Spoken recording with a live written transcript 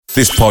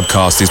This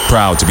podcast is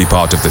proud to be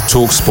part of the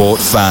TalkSport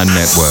Fan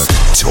Network.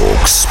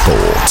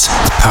 TalkSport.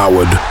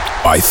 Powered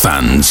by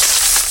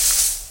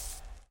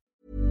fans.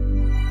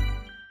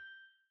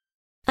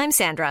 I'm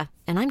Sandra,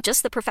 and I'm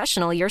just the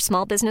professional your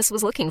small business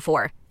was looking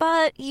for.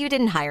 But you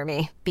didn't hire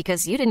me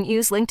because you didn't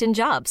use LinkedIn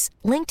Jobs.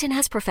 LinkedIn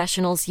has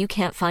professionals you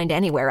can't find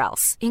anywhere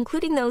else,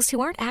 including those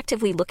who aren't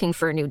actively looking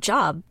for a new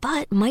job,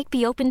 but might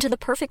be open to the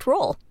perfect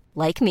role,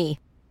 like me.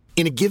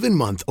 In a given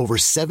month, over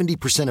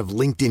 70% of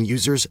LinkedIn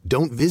users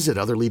don't visit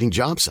other leading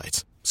job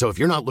sites. So if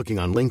you're not looking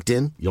on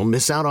LinkedIn, you'll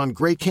miss out on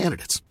great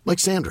candidates like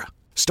Sandra.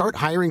 Start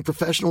hiring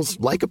professionals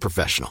like a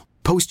professional.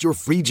 Post your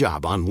free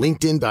job on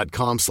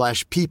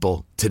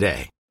linkedin.com/people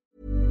today.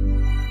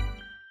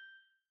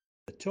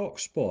 The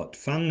TalkSport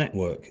Fan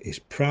Network is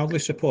proudly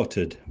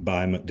supported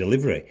by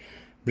McDelivery,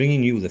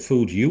 bringing you the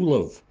food you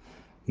love.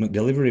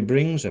 McDelivery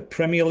brings a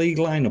Premier League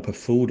lineup of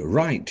food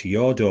right to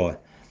your door.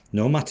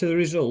 No matter the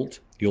result,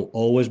 you'll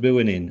always be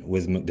winning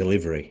with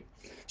McDelivery.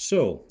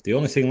 So, the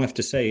only thing left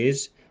to say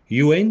is,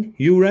 you in,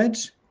 you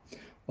Reds?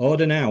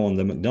 Order now on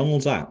the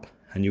McDonald's app,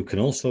 and you can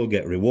also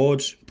get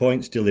rewards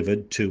points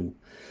delivered too.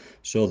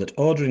 So that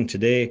ordering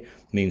today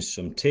means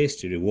some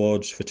tasty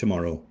rewards for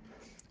tomorrow.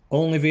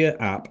 Only via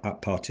app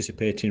at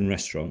participating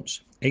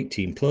restaurants.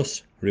 18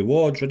 plus,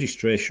 rewards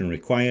registration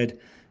required,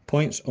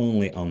 points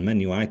only on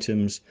menu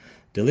items,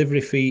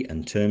 delivery fee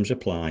and terms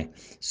apply.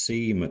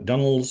 See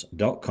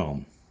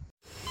mcdonalds.com.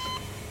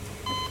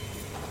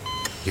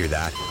 Hear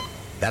that?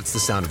 That's the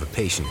sound of a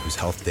patient whose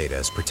health data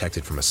is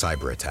protected from a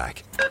cyber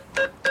attack.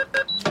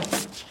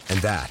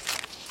 And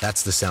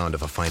that's the sound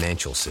of a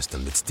financial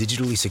system that's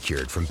digitally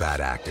secured from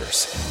bad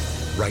actors.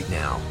 Right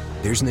now,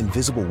 there's an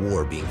invisible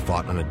war being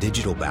fought on a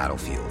digital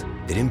battlefield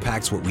that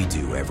impacts what we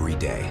do every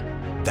day.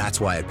 That's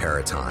why at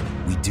Peraton,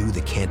 we do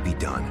the can't be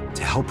done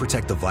to help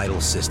protect the vital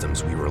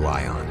systems we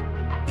rely on.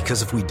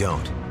 Because if we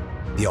don't,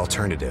 the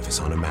alternative is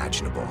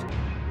unimaginable.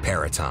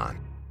 Peraton.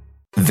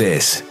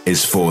 This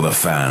is for the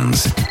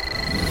fans.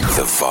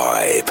 The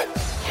Vibe.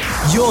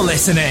 You're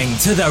listening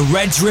to The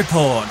Reds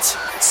Report,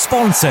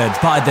 sponsored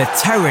by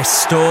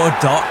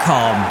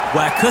theterracestore.com,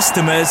 where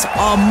customers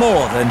are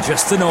more than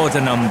just an order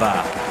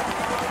number.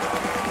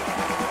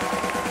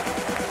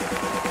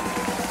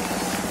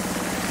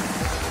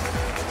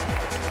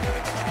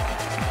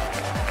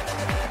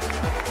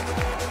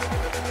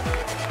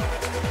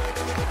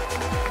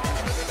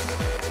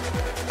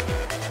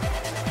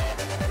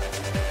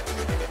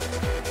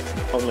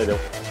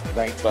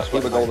 Right,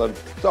 here we go then.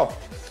 So,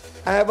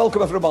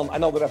 welcome everyone.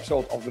 Another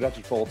episode of the Reds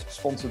Report,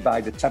 sponsored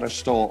by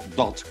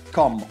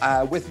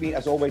theterracestore.com. With me,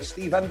 as always,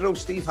 Steve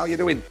Andrews. Steve, how are you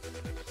doing?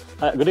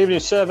 Good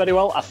evening, sir. Very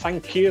well. I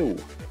thank you.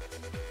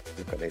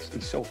 Look at this.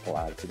 He's so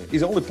polite. Isn't he?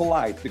 He's only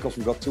polite because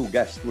we've got two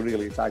guests. We're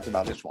really excited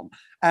about this one.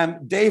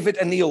 David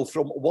and Neil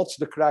from What's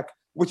the Crack,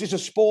 which is a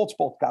sports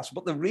podcast.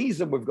 But the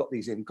reason we've got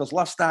these in, because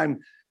last time...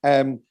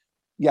 I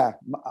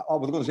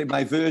was going to say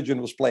my Virgin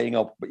was playing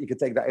up, but you could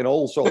take that in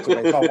all sorts of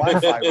ways. My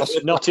Wi-Fi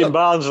was... Not in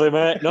Barnsley,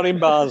 mate. Not in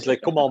Barnsley.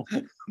 Come on.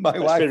 My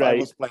Wi-Fi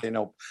was playing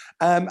up.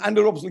 And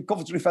they're obviously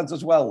Coventry fans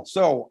as well.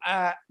 So,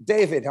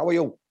 David, how are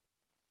you?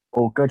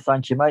 All good,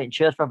 thank you, mate. And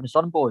cheers for having us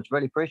on board.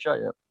 Really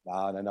appreciate it.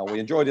 No. We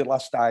enjoyed it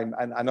last time.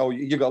 And I know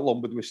you got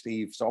lumbered with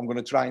Steve, so I'm going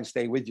to try and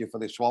stay with you for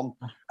this one.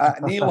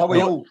 Neil, how are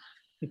you?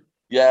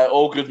 Yeah,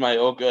 all good, mate.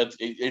 All good.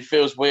 It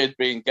feels weird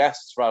being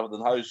guests rather than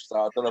hosts.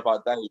 I don't know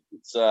about Dave.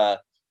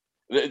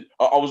 I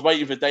was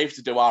waiting for Dave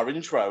to do our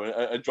intro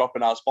and drop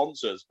in our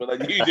sponsors, but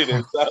then you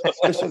didn't. So.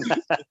 Listen,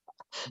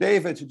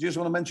 David, do you just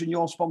want to mention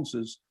your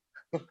sponsors?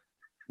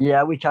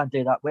 Yeah, we can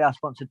do that. We are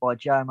sponsored by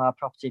JMR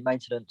Property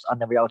Maintenance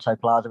and the Rialto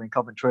Plaza in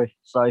Coventry.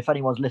 So if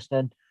anyone's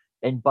listening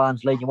in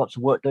Barnsley and you want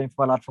some work doing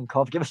for a lad from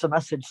Cov, give us a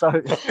message.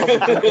 So,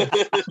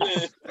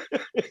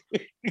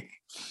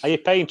 are you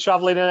paying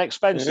travelling and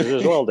expenses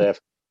as well, Dave?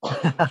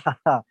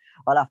 I'll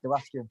have to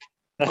ask him.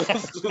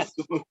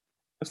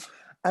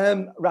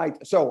 Right,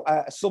 so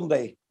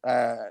Sunday,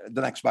 the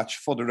next match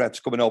for the Reds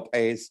coming up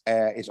is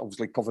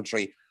obviously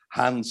Coventry.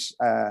 Hans,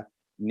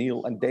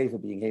 Neil and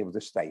David being able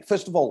to stay.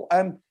 First of all,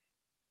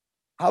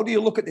 how do you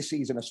look at this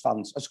season as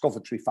fans, as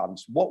Coventry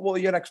fans? What were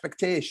your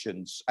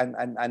expectations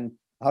and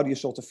how do you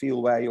sort of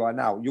feel where you are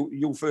now?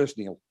 You first,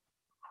 Neil.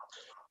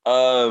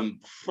 To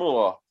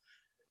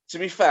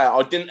be fair,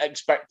 I didn't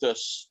expect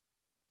us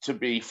to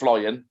be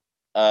flying.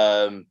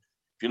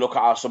 If you look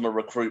at our summer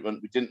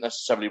recruitment, we didn't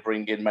necessarily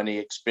bring in many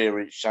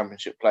experienced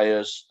Championship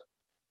players.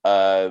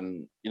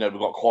 We've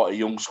got quite a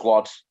young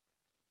squad.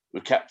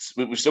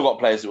 We've still got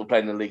players that were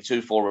playing in League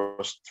Two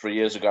for us 3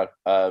 years ago.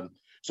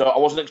 So I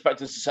wasn't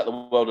expecting us to set the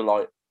world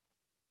alight.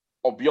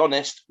 I'll be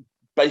honest,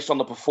 based on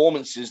the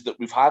performances that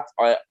we've had,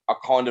 I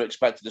kind of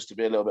expected us to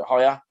be a little bit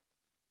higher.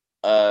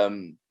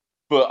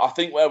 But I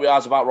think where we are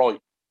is about right.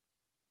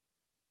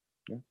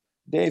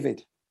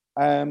 David,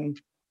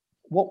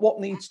 what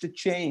needs to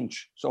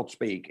change, so to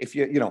speak? If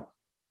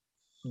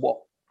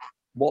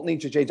what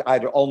needs to change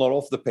either on or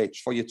off the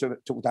pitch for you to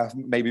have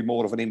maybe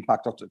more of an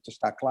impact or to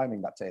start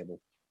climbing that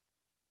table?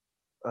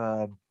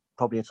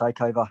 probably a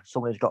takeover.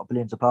 Someone who's got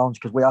billions of pounds,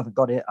 because we haven't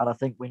got it, and I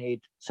think we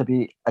need to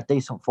be a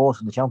decent force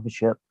in the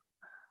Championship.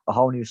 A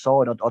whole new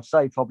side. I'd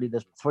say probably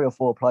there's 3 or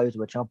 4 players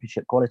who are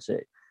Championship quality.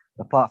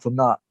 Apart from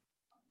that,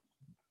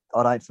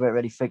 I don't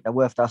really think they're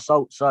worth their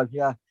salt. So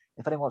yeah,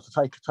 if anyone wants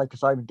to take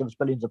us over and give us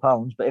billions of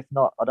pounds, but if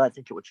not, I don't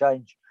think it would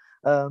change.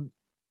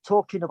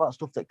 Talking about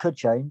stuff that could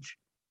change,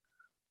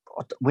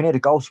 we need a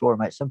goal scorer,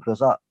 mate. Simple as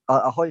that.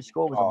 Our highest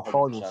score was on 5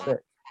 or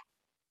 6.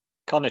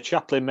 Connor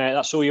Chaplin, mate.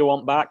 That's who you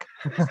want back.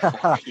 No,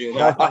 thank you,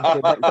 mate.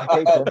 We can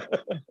keep him.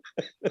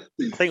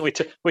 I think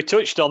we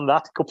touched on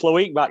that a couple of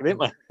weeks back, didn't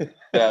we?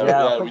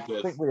 Yeah, I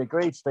think we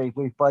agreed, Steve.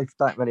 We both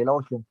don't really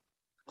like him.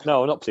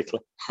 No, not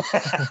particularly.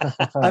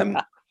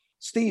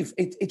 Steve,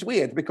 it's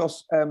weird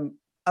because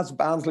as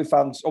Barnsley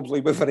fans,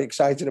 obviously we're very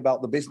excited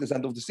about the business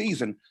end of the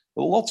season.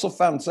 But lots of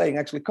fans saying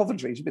actually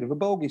Coventry is a bit of a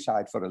bogey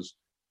side for us. Is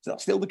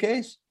that still the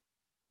case?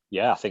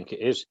 Yeah, I think it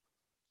is.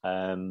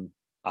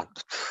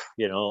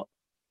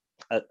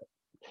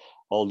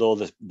 Although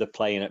they're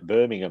playing at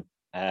Birmingham,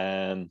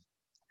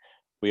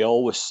 we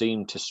always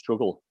seem to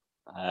struggle.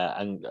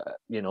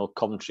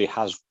 Coventry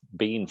has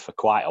been for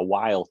quite a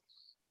while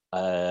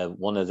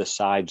one of the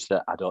sides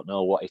that I don't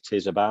know what it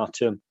is about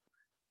them.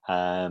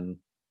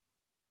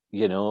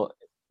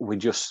 We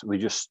just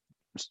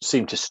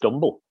seem to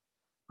stumble.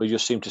 We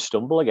just seem to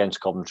stumble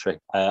against Coventry.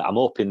 I'm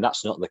hoping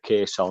that's not the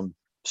case on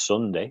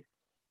Sunday.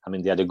 I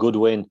mean, they had a good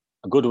win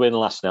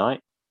last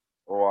night.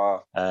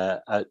 Wow.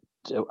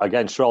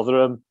 Against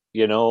Rotherham,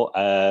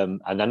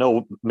 and I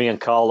know me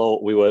and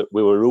Carlo, we were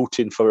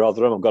rooting for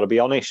Rotherham. I've got to be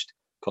honest,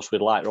 because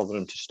we'd like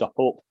Rotherham to stop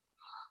up.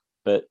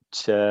 But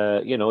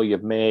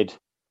you've made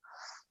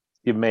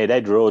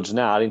Edroads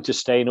now into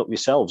staying up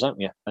yourselves, haven't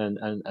you?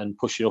 And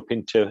pushing up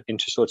into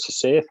sorts of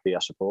safety, I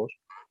suppose.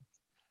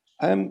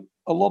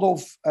 A lot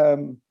of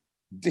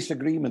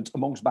disagreement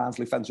amongst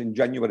Barnsley fans in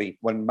January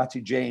when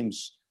Matty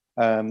James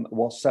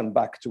was sent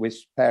back to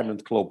his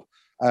parent club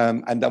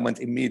and then went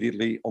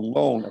immediately on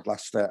loan at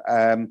Leicester.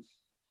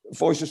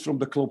 Voices from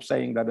the club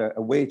saying that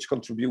a wage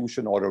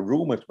contribution or a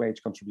rumoured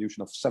wage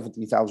contribution of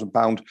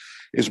 £70,000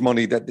 is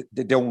money that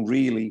they don't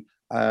really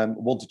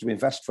wanted to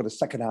invest for the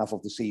second half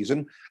of the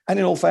season. And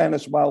in all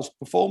fairness, whilst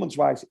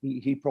performance-wise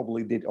he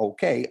probably did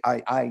okay,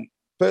 I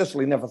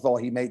personally never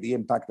thought he made the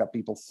impact that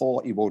people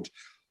thought he would.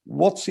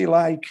 What's he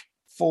like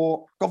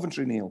for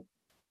Coventry, Neil?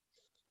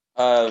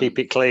 Keep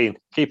it clean.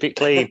 Keep it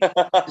clean.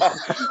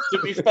 To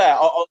be fair,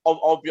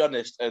 I'll be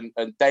honest, and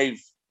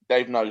Dave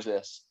knows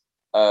this.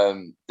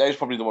 Dave's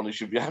probably the one who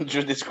should be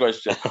answering this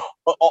question.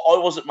 I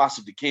wasn't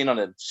massively keen on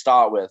him to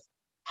start with.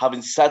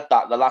 Having said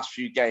that, the last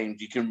few games,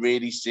 you can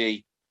really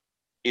see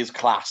his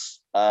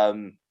class.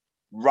 Ran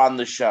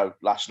the show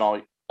last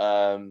night.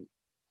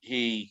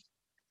 He,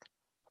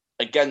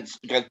 against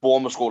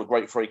Bournemouth, scored a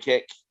great free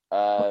kick.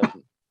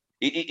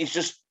 It's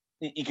just,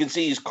 you can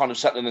see he's kind of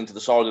settling into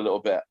the side a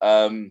little bit.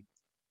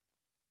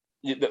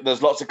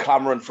 There's lots of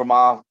clamouring from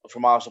our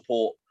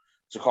support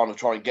to kind of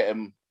try and get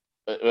him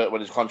when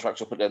his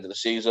contract's up at the end of the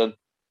season.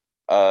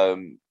 I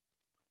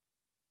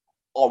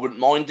wouldn't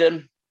mind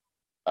him.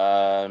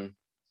 Like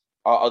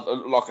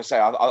I say,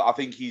 I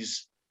think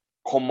he's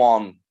come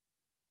on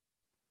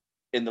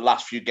in the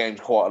last few games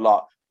quite a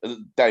lot.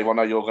 Dave, I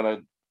know you're going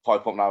to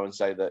pipe up now and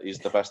say that he's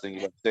the best thing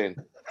you've ever seen.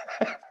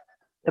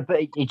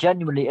 But he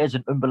genuinely is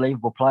an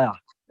unbelievable player.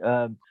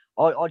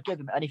 I'd give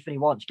him anything he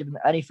wants. Give him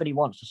anything he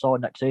wants to sign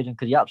next season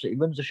because he absolutely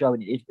runs the show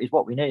and he's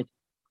what we need.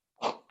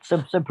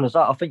 Simple as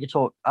that. I think you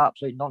talk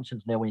absolute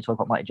nonsense, Neil, when you talk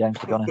about Matty James,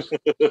 to be honest.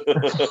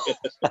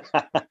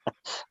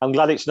 I'm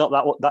glad it's not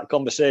that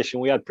conversation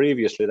we had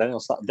previously then,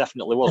 else that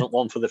definitely wasn't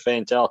one for the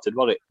faint-hearted,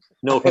 was it?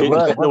 No kids.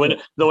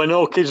 There were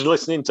no kids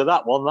listening to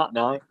that one that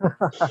night.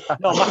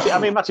 No,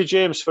 Matty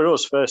James for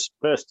us, first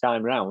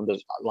time round,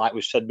 like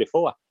we've said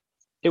before,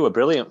 he were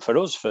brilliant for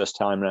us first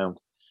time round.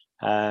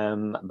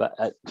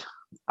 But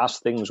as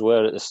things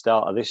were at the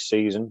start of this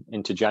season,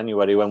 into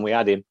January when we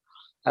had him,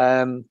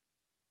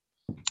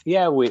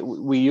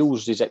 we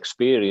used his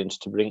experience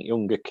to bring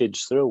younger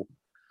kids through.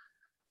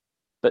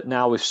 But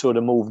now we've sort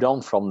of moved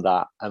on from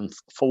that, and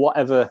for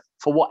whatever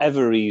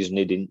reason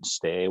he didn't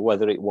stay,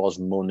 whether it was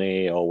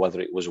money or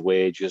whether it was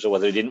wages or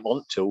whether he didn't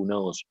want to, who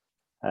knows?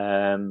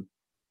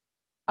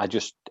 I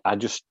just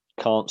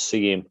can't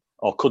see him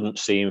or couldn't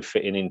see him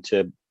fitting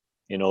into,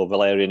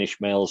 Valerian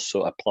Ismail's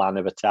sort of plan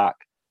of attack,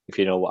 if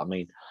you know what I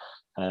mean.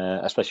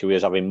 Especially with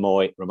us having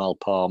Moy, Ramal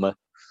Palmer,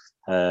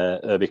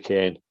 Herbie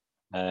Kane.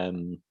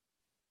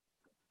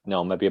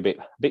 No, maybe a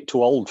bit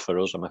too old for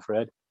us, I'm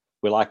afraid.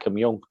 We like him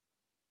young.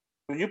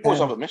 You boys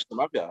haven't missed him,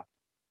 have you?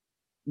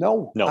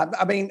 No.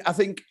 I mean, I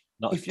think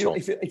if you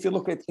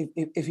look at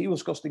if he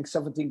was costing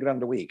 17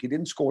 grand a week, he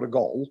didn't score a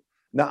goal.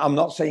 Now, I'm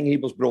not saying he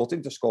was brought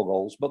in to score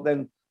goals, but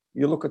then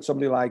you look at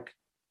somebody like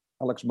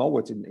Alex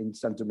Mowat in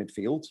centre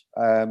midfield.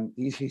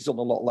 He's done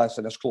a lot less,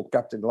 and as club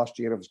captain the last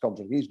year of his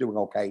contract, he's doing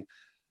okay.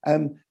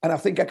 And I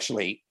think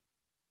actually,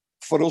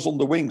 for us on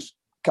the wings,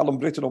 Callum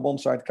Britton on one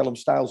side, Callum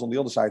Styles on the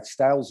other side.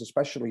 Styles,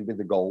 especially with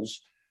the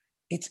goals,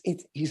 it's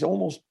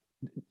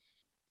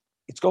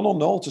gone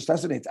unnoticed,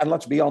 hasn't it? And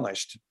let's be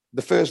honest,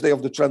 the first day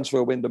of the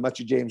transfer window,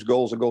 Matty James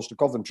goes and goes to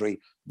Coventry.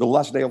 The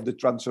last day of the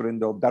transfer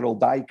window, Daryl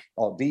Dyke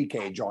or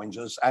DK joins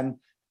us, and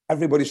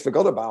everybody's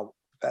forgot about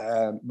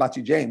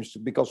Matty James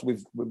because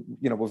we've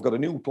got a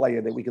new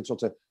player that we can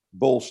sort of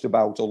boast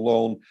about on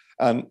loan,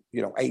 and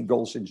 8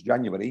 goals since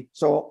January.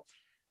 So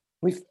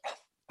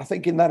I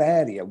think in that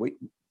area we're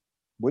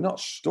not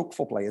stuck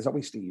for players, are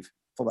we, Steve?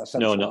 For that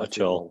sense, no, not at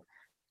all.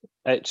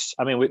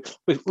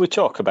 We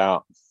talk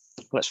about.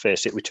 Let's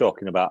face it, we're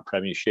talking about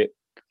Premiership.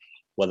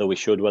 Whether we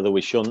should, whether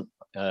we shouldn't.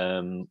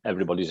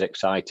 Everybody's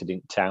excited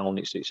in town.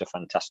 It's a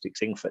fantastic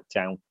thing for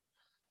town.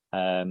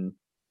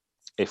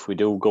 If we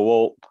do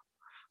go up,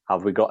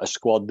 have we got a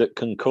squad that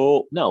can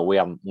cope? No, we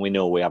haven't. We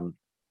know we haven't.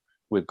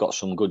 We've got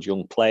some good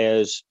young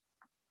players,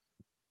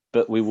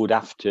 but we would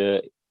have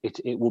to.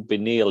 It would be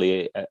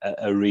nearly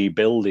a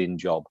rebuilding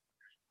job,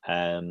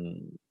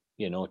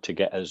 to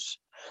get us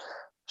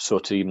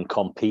sort of even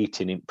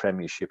competing in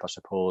Premiership, I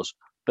suppose.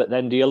 But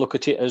then do you look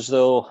at it as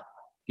though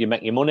you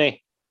make your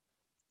money,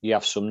 you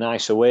have some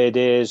nice away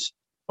days,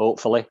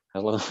 hopefully,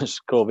 as long as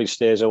COVID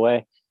stays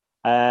away,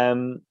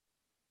 and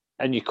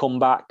you come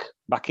back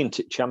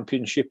into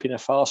Championship in a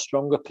far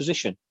stronger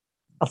position?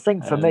 I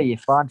think for me,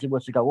 if Barnsley were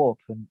to go up,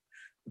 and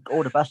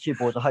all the best to you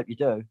boys, I hope you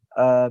do,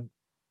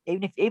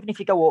 even if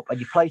you go up and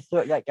you play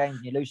 38 games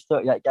and you lose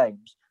 38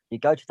 games, you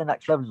go to the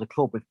next level as a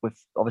club with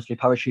obviously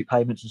parachute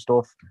payments and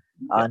stuff.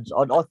 And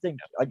I think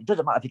it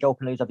doesn't matter if you go up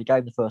and lose every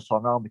game the first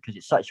time round, because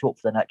it sets you up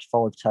for the next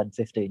 5, 10,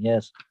 15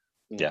 years.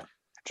 Yeah,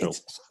 true.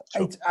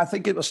 I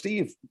think it was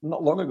Steve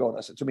not long ago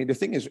that said to me, the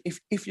thing is,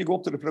 if you go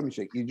up to the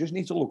Premiership, you just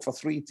need to look for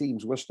 3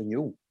 teams worse than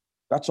you.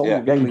 That's all you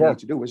really need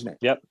to do, isn't it?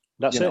 Yep,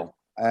 that's it.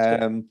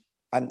 And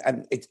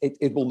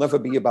it will never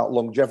be about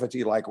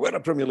longevity, like we're a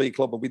Premier League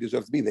club and we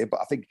deserve to be there. But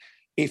I think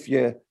if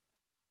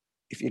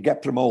you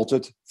get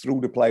promoted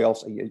through the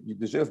playoffs, you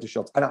deserve the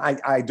shot. And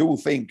I do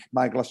think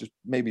my glass is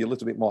maybe a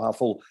little bit more half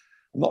full.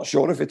 I'm not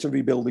sure if it's a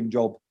rebuilding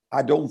job.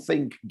 I don't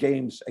think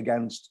games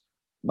against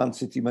Man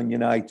City, Man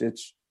United,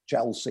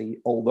 Chelsea,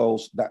 all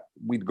those, that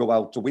we'd go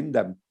out to win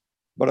them.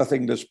 But I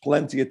think there's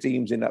plenty of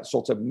teams in that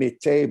sort of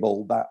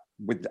mid-table that,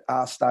 with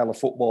our style of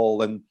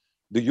football and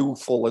the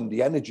youthful and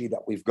the energy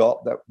that we've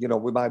got, that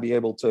we might be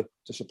able to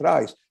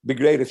surprise. It'd be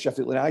great if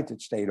Sheffield United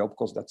stayed up,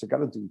 because that's a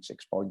guaranteed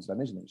 6 points then,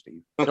 isn't it,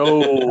 Steve?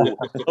 You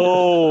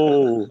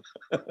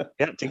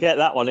had to get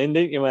that one in,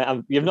 didn't you,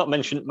 mate? You've not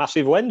mentioned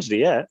Massive Wednesday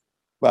yet.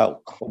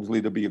 Well, obviously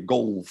there'll be a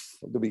goal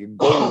for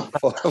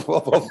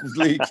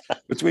leagues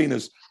between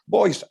us,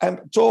 boys.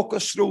 Talk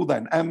us through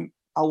then.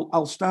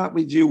 I'll start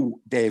with you,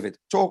 David.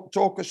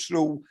 Talk us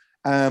through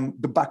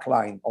the back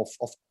line of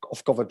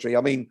Coventry.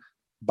 I mean,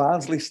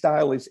 Barnsley's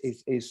style has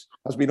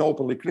been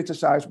openly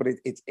criticised, but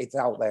it's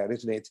out there,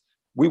 isn't it?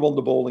 We want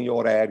the ball in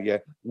your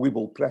area. We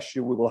will press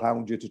you. We will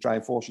hound you to try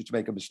and force you to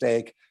make a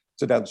mistake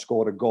to then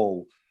score a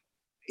goal.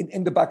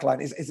 In the back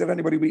line, is there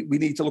anybody we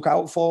need to look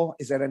out for?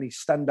 Is there any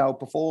standout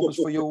performers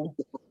for you?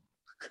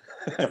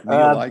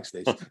 Neil likes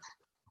this.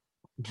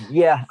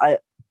 Yeah,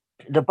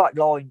 the back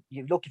line,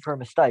 you're looking for a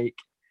mistake.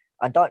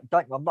 And I'm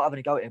not having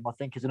a go at him. I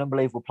think he's an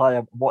unbelievable player,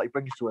 and what he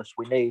brings to us,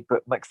 we need.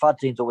 But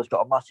McFadden's always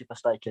got a massive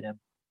mistake in him.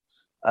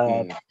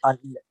 And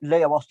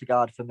Leo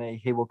Ostergaard, for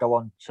me, he will go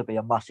on to be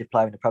a massive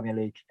player in the Premier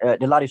League.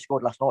 The lad who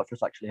scored last night for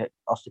us, actually,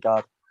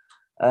 Ostergaard.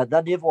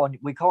 Then the other one,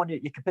 you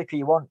can pick who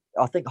you want.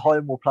 I think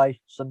Holm will play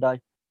Sunday.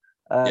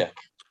 I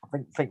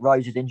think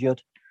Rose is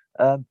injured.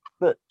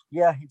 But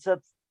yeah,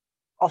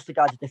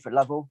 Ostergaard's a different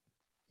level.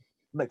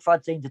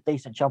 McFadden's a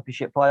decent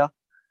Championship player,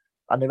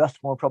 and the rest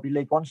of them are probably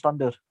League One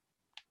standard.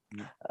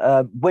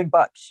 Wing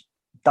backs,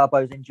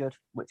 Dabo's injured,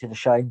 which is a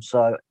shame.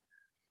 So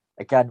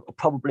again,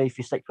 probably if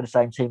you stick with the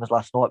same team as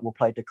last night, we'll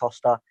play Da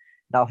Costa.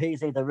 Now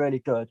he's either really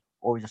good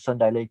or he's a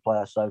Sunday League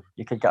player, so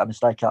you could get a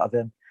mistake out of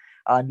him.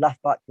 And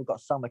left back, we've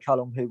got Sam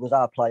McCallum, who was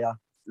our player,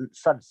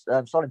 sold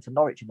him to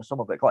Norwich in the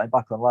summer, but got him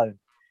back on loan.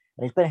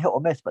 And he's been hit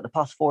or miss, but the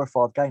past 4 or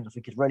 5 games, I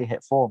think he's really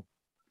hit form.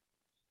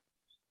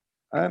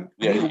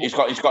 He's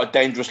got a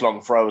dangerous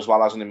long throw as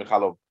well, hasn't he,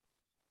 McCallum?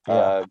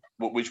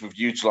 Which we've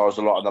utilised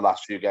a lot in the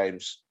last few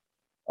games.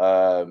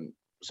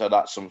 So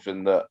that's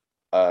something that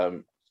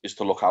is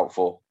to look out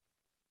for.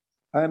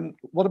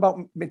 What about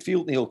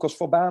midfield, Neil? Because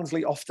for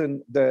Barnsley,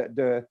 often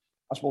the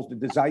I suppose the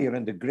desire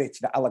and the grit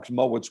that Alex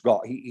Mowatt's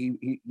got,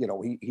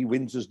 he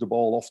wins us the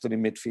ball often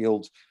in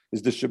midfield.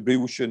 His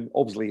distribution,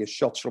 obviously, his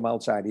shots from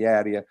outside the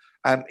area,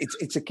 and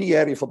it's a key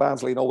area for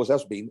Barnsley and always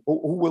has been.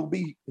 Who will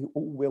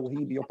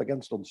he be up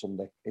against on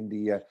Sunday in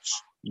the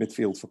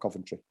midfield for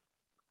Coventry?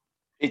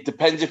 It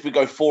depends if we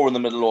go 4 in the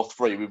middle or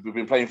 3. We've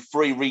been playing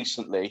 3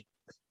 recently.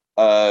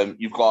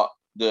 You've got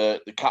the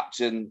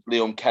captain,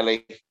 Liam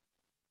Kelly,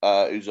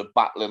 who's a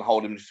battling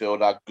holding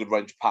midfielder, good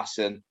range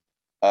passing.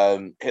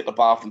 Hit the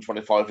bar from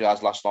 25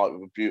 yards last night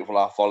with a beautiful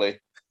half volley.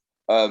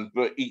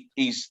 But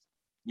he's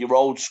your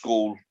old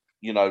school,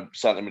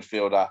 centre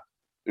midfielder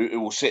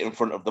who will sit in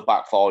front of the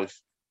back 5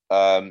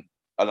 and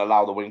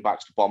allow the wing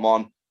backs to bomb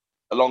on.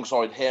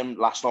 Alongside him,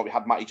 last night we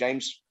had Matty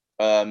James.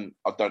 I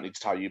don't need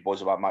to tell you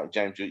boys about Matty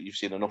James. You've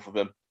seen enough of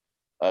him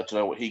to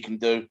know what he can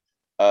do.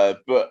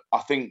 But I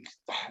think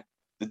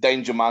the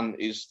danger man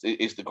is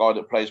the guy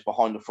that plays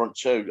behind the front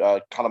two,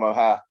 Callum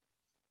O'Hare.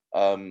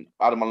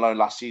 Had him on loan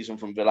last season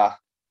from Villa.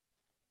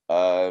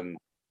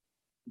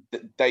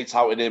 They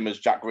touted him as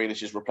Jack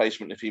Grealish's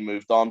replacement if he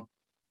moved on.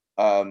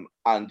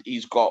 And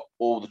he's got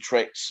all the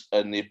tricks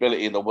and the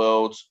ability in the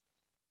world.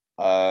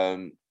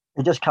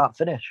 He just can't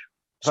finish.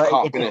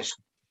 Finish.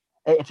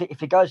 If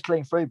he goes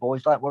clean through,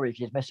 boys, don't worry if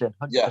he's missing.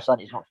 100%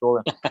 he's not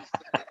scoring.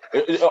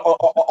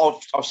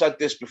 I've said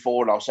this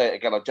before and I'll say it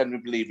again. I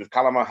genuinely believe if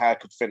Callum O'Hare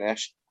could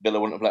finish, Villa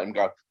wouldn't have let him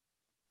go.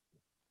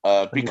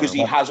 Because he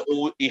has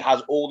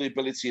all the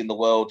ability in the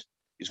world.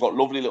 He's got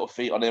lovely little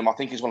feet on him. I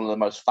think he's one of the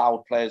most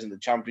fouled players in the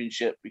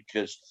Championship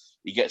because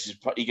he gets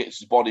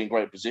his body in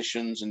great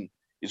positions and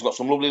he's got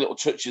some lovely little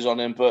touches on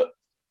him. But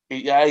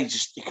he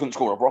couldn't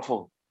score a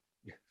brothel.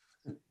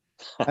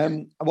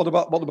 What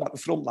about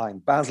the front line?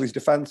 Barnsley's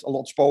defence, a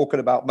lot spoken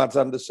about. Mads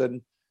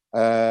Anderson,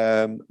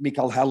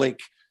 Mikael Hellick,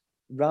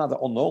 rather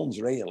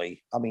unknowns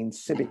really. I mean,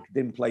 Sibic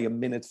didn't play a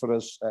minute for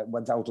us,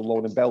 went out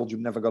alone in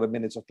Belgium, never got a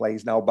minute of play.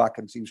 He's now back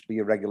and seems to be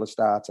a regular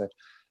starter.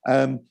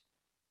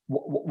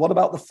 What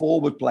about the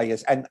forward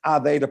players? And are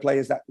they the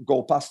players that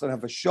go past and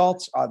have a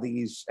shot? Are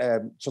these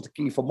sort of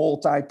key for more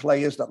type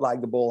players that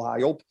like the ball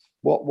high up?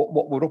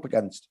 What we're up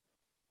against?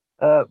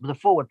 The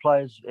forward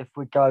players, if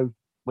we go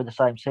with the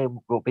same team,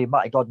 will be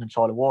Matty Godden and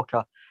Tyler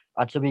Walker.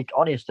 And to be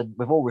honest, and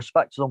with all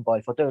respect to them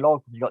both, I do like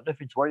them. You've got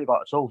nothing to worry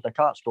about at all. They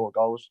can't score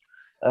goals.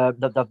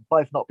 They've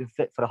both not been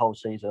fit for the whole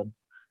season.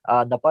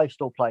 And they're both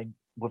still playing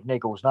with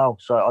niggles now.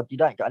 So you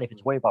don't get anything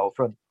to worry about up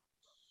front.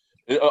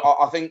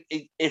 I think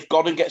if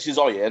Godden gets his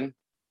eye in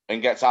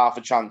and gets half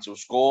a chance, he'll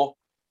score.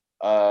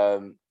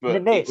 But he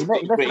missed an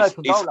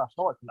open goal last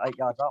night from 8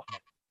 yards out.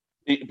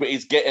 But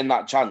he's getting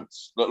that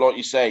chance. Like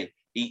you say,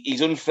 he's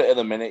unfit at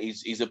the minute.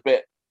 He's a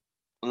bit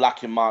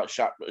lacking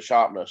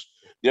sharpness.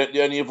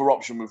 The only other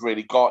option we've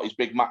really got is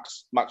big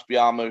Max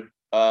Biamu,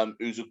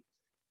 who's a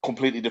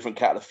completely different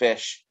kettle of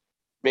fish.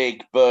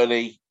 Big,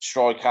 burly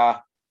striker.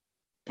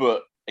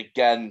 But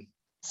again,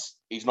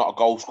 he's not a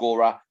goal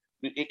scorer.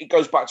 It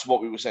goes back to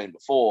what we were saying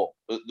before.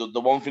 The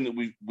one thing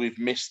that we've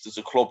missed as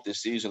a club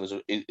this season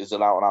is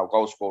an out-and-out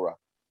goal scorer.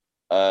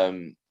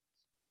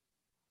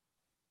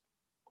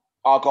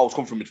 Our goals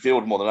come from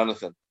midfield more than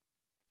anything.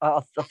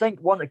 I think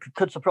one that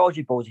could surprise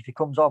you, boys, if he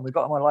comes on. We've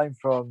got him on loan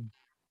from,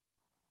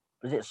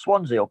 is it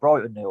Swansea or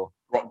Brighton, Neil?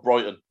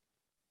 Brighton.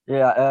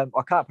 Yeah,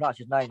 I can't pronounce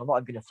his name. I'm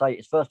not even going to say it.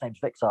 His first name's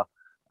Victor.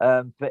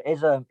 But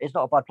he's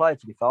not a bad player,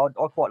 to be fair.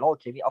 I quite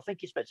like him. I think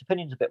he splits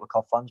opinions a bit with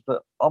COV fans,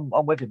 but I'm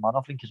with him, man.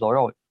 I think he's all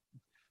right.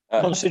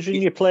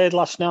 Considering you played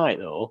last night,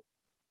 though,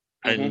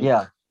 and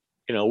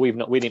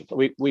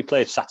we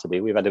played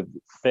Saturday. We've had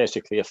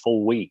basically a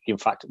full week. In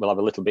fact, we'll have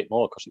a little bit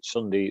more because it's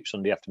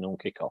Sunday afternoon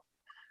kickoff.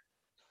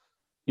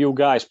 You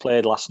guys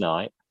played last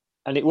night,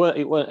 and it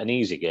weren't an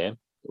easy game.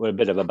 It was a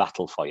bit of a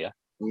battle for you.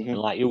 Mm-hmm. And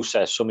like you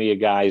said, some of you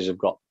guys have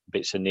got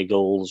bits of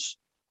niggles.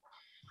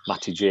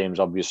 Matty James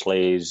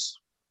obviously is.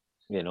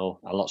 I'll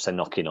not say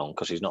knocking on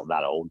because he's not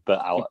that old,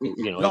 but he's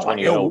one of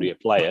your older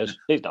players.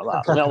 He's not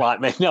that. Not like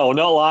me. No,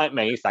 not like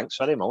me. Thanks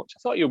very much. I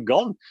thought you'd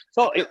gone. I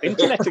thought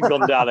internet had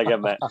gone down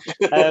again, mate.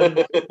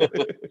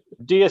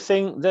 Do you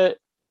think that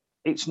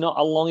it's not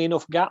a long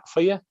enough gap for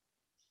you,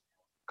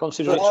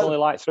 considering it's only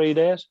like 3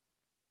 days?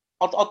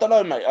 I don't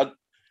know, mate.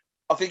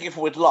 I think if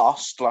we'd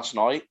lost last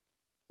night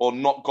or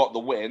not got the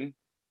win,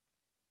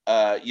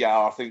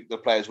 I think the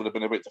players would have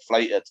been a bit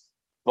deflated.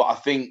 But I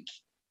think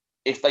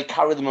if they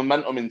carry the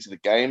momentum into the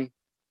game,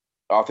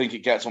 I think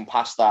it gets on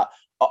past that.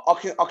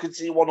 I could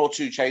see one or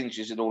two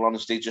changes, in all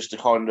honesty, just to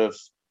kind of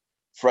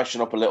freshen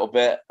up a little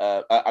bit.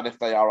 And if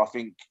they are, I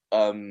think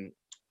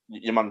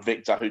your man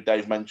Victor, who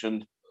Dave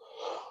mentioned,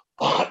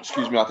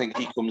 excuse me, I think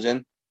he comes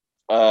in.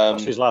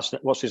 What's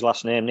his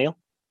last name, Neil?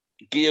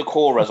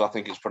 Giacores, I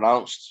think it's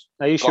pronounced.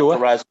 Are you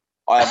sure?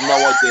 I have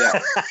no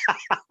idea.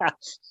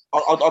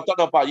 I don't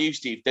know about you,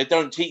 Steve. They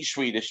don't teach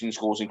Swedish in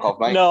schools in Cov,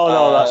 mate.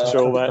 No, that's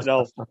true, mate.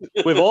 No,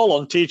 we've all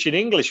on teaching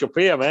English up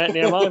here, mate.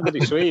 Near mine, but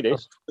it's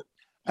Swedish.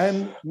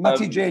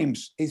 Matty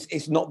James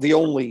is not the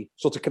only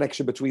sort of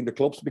connection between the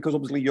clubs, because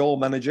obviously your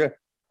manager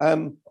a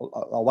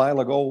while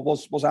ago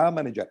was our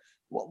manager.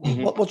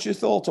 What's your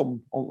thought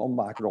on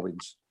Mark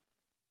Robbins?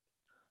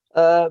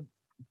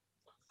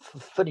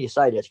 Funny you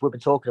say this. We've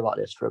been talking about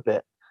this for a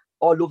bit.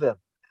 I love him.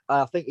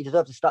 I think he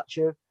deserves a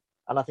statue,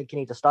 and I think he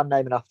needs a stand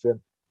naming after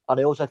him. And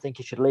I also think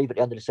he should leave at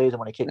the end of the season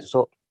when he kicks us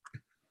up.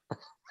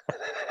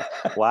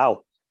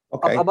 Wow.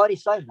 Okay. I'm only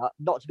saying that,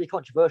 not to be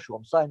controversial.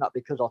 I'm saying that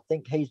because I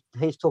think he's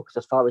took us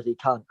as far as he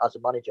can as a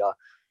manager.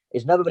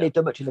 He's never really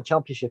done much in the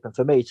Championship, and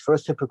for me, for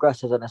us to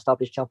progress as an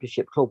established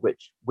Championship club,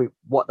 which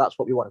that's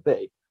what we want to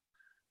be,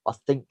 I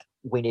think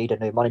we need a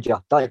new manager.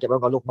 Don't get me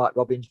wrong, I love Mark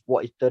Robbins,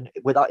 what he's done.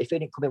 If he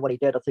didn't come in when he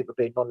did, I think we'd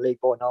be non-league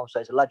boy now, so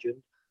he's a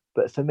legend.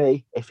 But for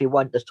me, if he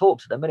went, there's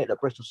talks at the minute that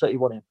Bristol City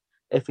want him.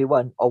 If he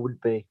went, I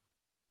wouldn't be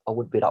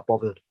that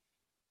bothered.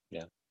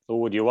 Yeah.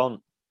 Who would you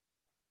want?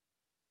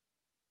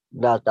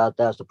 There's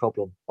the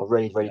problem. I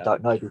really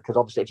don't know, because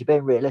obviously, if you're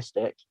being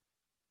realistic,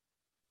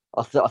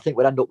 I think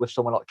we'd end up with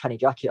someone like Kenny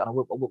Jackett, and I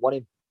wouldn't want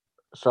him.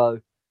 So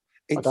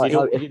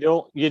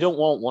You don't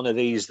want one of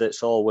these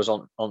that's always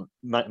on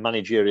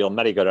managerial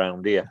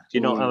merry-go-round here. Do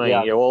you know what I mean?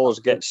 Yeah. You always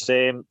get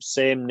same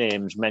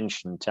names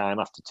mentioned time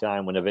after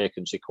time when a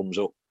vacancy comes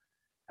up.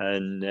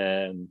 And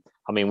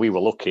I mean, we were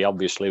lucky,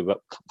 obviously,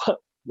 but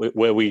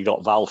where we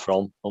got Val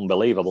from,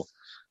 unbelievable.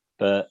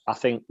 But I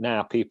think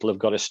now people have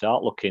got to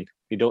start looking.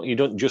 You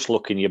don't just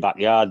look in your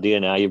backyard, do you?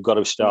 Now you've got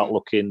to start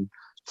looking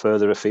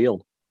further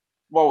afield.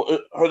 Well,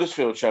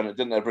 Huddersfield shown it,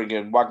 didn't they? Bring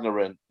in Wagner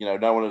in.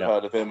 No one had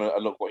heard of him,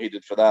 and look what he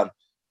did for them.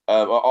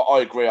 I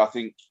agree. I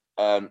think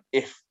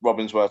if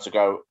Robbins were to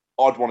go,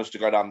 I'd want us to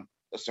go down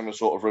a similar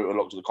sort of route and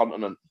look to the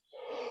continent.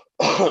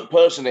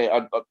 Personally,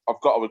 I've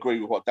got to agree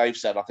with what Dave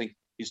said. I think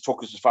he's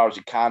took us as far as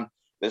he can.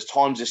 There's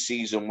times this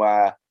season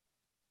where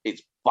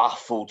it's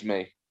baffled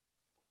me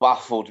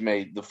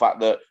the fact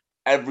that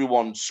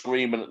everyone's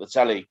screaming at the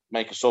telly,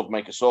 make a sub.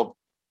 We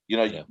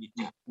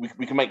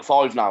can make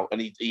 5 now,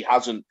 and he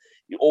hasn't.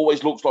 He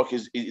always looks like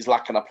he's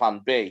lacking a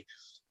plan B.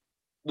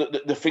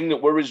 The thing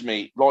that worries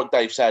me, like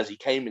Dave says, he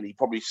came in, he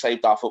probably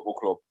saved our football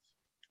club.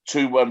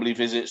 2 Wembley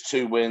visits,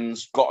 2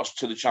 wins, got us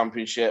to the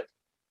Championship.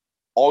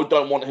 I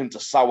don't want him to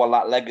sour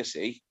that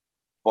legacy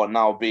by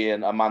now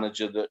being a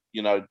manager that,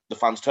 the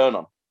fans turn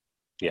on.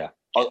 Yeah.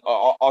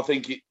 I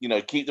think,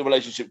 keep the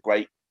relationship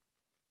great.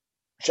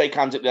 Shake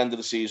hands at the end of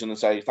the season and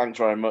say, thanks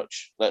very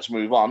much, let's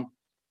move on.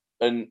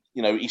 And,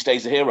 he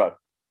stays a hero.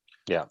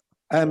 Yeah.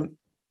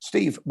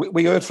 Steve,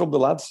 we heard from the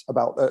lads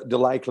about the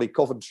likely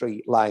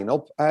Coventry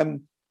lineup.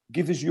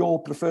 Give us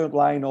your preferred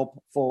lineup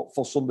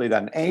for Sunday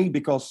then. A,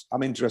 because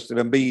I'm interested,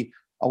 and B,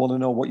 I want to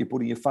know what you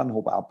put in your fan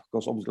hub app,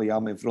 because obviously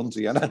I'm in front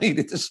of you and I need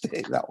it to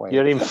stay that way.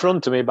 You're in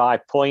front of me by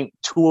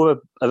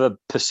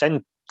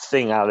 0.2%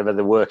 thing out of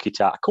the work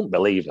it out. I couldn't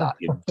believe that.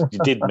 You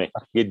did me.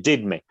 You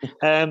did me.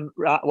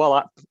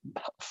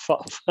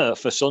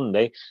 For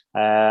Sunday,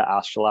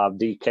 I shall have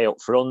DK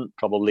up front,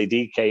 probably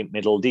DK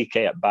middle,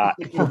 DK at back,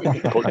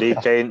 put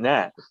DK in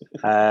there.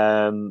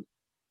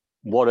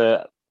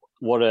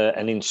 What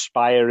an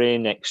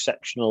inspiring,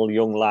 exceptional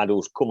young lad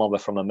who's come over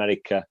from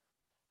America,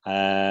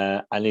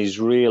 and he's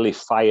really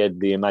fired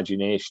the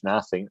imagination,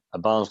 I think,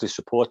 of Barnsley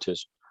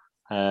supporters.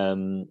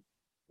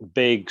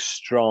 Big,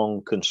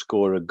 strong, can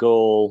score a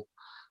goal.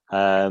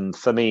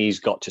 For me, he's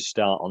got to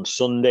start on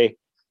Sunday.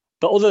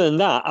 But other than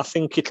that, I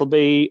think it'll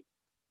be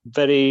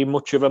very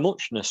much of a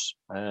muchness.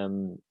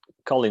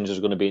 Collins is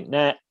going to be in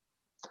net.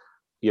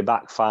 Your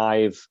back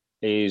 5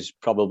 is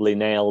probably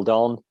nailed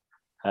on.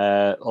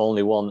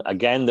 Only one,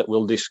 again, that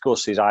we'll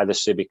discuss is either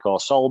Sibic or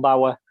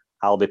Solbauer.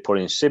 I'll be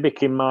putting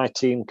Sibic in my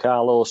team,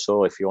 Carlo.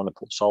 So if you want to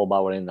put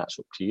Solbauer in, that's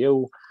up to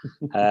you.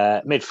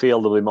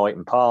 Midfield will be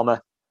Moyton Palmer.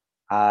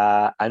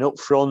 And up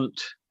front,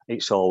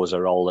 it's always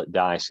a roll at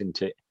dice,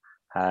 isn't it?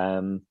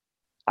 I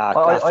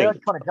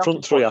think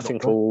front 3, I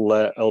think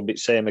will be the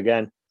same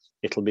again.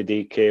 It'll be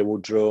DK,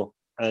 Woodrow,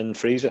 and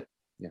Freezer.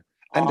 Yeah.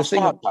 And the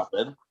thing,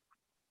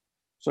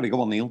 sorry,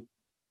 go on, Neil.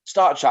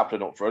 Start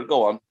Chaplin up front.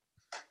 Go on.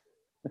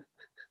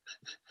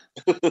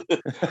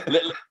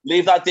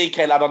 Leave that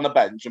DK lad on the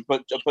bench and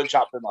put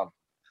Chaplin on.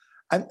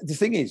 And the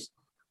thing is,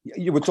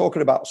 you were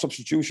talking about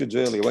substitutions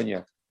earlier, weren't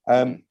you?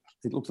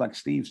 It looks like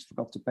Steve's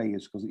forgot to pay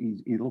us because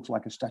he looks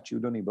like a statue,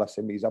 doesn't he? Bless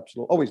him, he's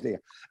absolutely always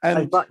there.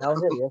 He's back now,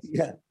 isn't he?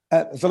 Yeah.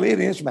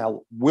 Valérien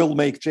Ismaël will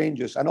make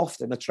changes, and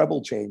often a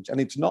treble change,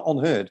 and it's not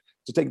unheard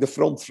to take the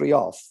front 3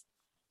 off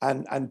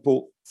and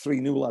put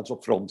 3 new lads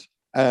up front.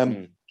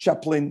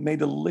 Chaplin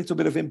made a little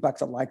bit of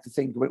impact, I'd like to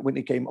think, when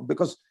he came up,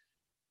 because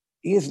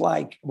he is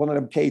like one of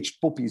them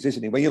caged puppies,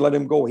 isn't he? When you let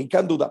him go, he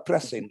can do that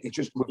pressing. It's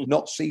just we've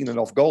not seen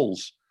enough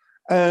goals.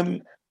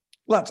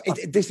 Lads,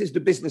 this is the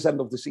business end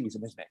of the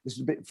season, isn't it? This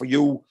is a bit for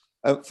you,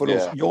 for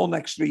us. Your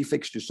next 3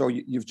 fixtures. So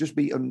you've just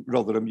beaten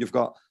Rotherham. You've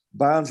got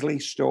Barnsley,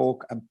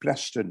 Stoke, and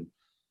Preston.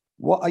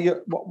 What do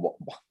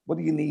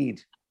you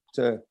need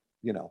to,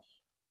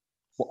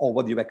 or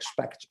what do you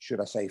expect, should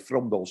I say,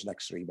 from those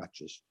next 3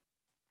 matches?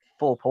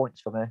 4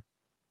 points for me.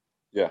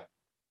 Yeah.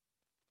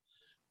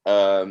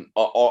 I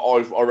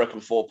reckon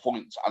 4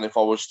 points, and if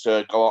I was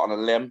to go out on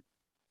a limb,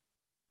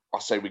 I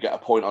say we get a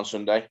point on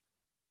Sunday.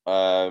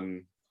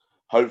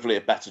 Hopefully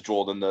a better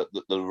draw than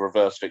the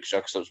reverse fixture,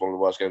 because it was one of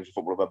the worst games of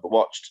football I've ever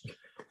watched.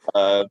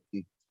 I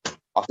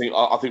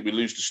think we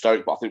lose to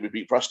Stoke, but I think we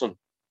beat Preston.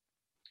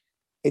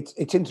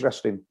 It's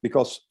interesting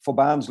because for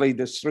Barnsley,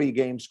 there's 3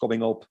 games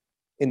coming up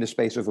in the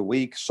space of a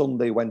week: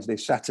 Sunday, Wednesday,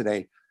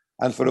 Saturday,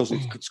 and for us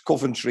it's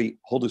Coventry,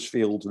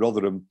 Huddersfield,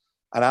 Rotherham.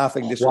 And I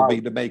think this will be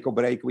the make or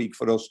break week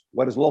for us.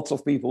 Whereas lots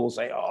of people will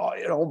say,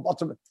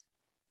 bottom.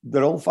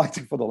 They're all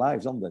fighting for their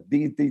lives, aren't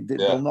they?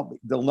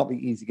 They'll not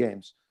be easy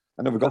games.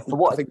 And then we've got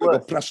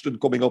Preston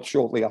coming up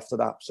shortly after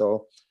that.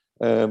 So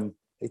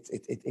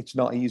it's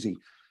not easy.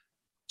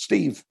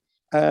 Steve,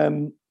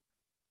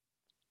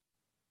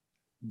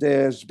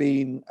 there's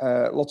been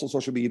lots of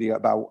social media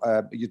about,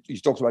 you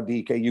talked about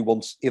DK, you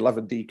want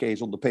 11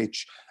 DKs on the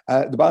pitch.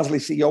 The Barnsley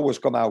CEO has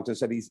come out and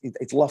said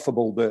it's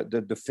laughable,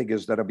 the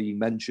figures that are being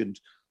mentioned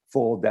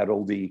for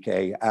Daryl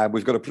DK.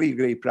 We've got a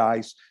pre-grade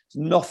price. It's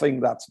nothing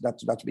that's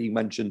being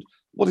mentioned.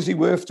 What is he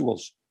worth to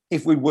us?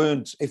 If we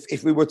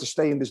were to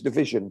stay in this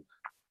division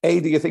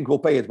Do you think we'll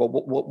pay it? But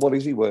what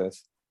is he worth?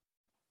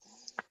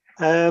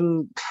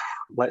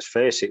 Let's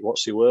face it,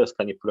 what's he worth?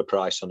 Can you put a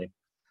price on him?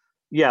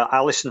 Yeah,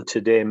 I listened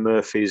to Dave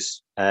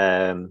Murphy's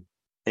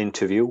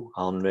interview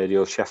on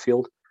Radio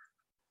Sheffield,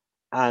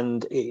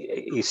 and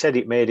he said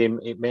it made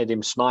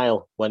him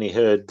smile when he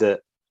heard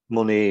that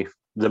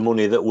the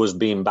money that was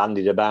being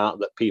bandied about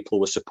that people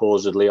were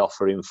supposedly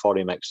offering for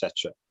him,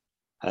 etc.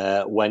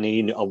 When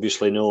he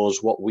obviously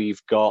knows what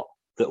we've got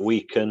that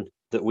we can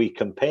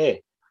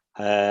pay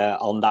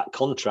on that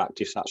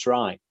contract, if that's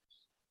right.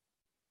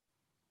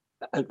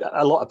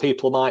 A lot of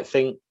people might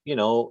think,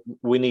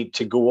 we need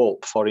to go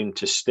up for him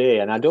to stay,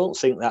 and I don't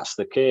think that's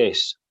the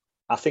case.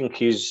 I think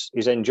he's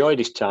enjoyed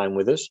his time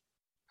with us.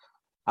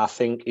 I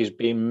think he's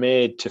been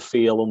made to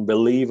feel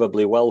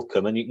unbelievably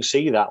welcome, and you can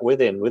see that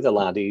with him, with the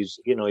lad. He's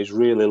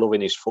really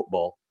loving his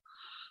football.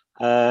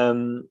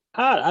 What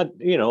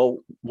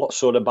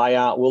sort of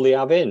buyout will he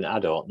have in? I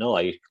don't know.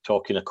 Are you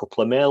talking a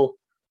couple of mil,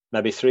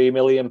 maybe £3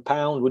 million?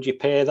 Would you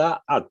pay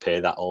that? I'd pay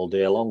that all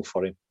day long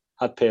for him.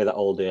 I'd pay that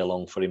all day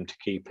long for him to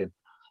keep him,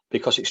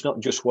 because it's not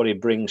just what he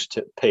brings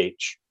to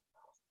pitch,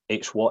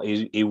 it's what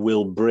he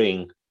will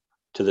bring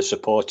to the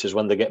supporters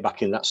when they get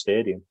back in that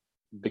stadium.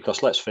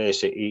 Because let's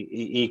face it,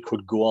 he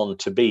could go on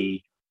to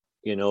be,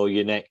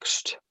 your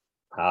next,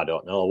 I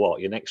don't know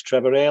what, your next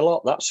Trevor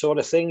Aylock, that sort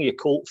of thing, your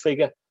cult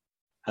figure.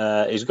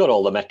 He's got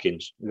all the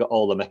makings. He's got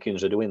all the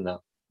makings of doing that.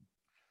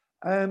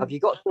 Have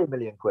you got £3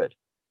 million?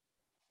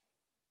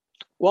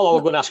 Well, I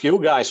was going to ask you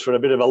guys for a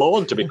bit of a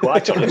loan, to be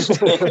quite honest.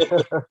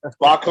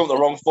 Bark up the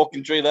wrong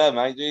fucking tree there,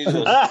 mate.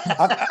 Jesus.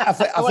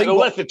 I think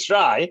worth a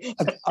try.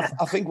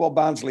 I think what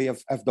Barnsley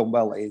have done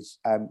well is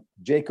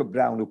Jacob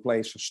Brown, who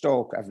plays for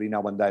Stoke every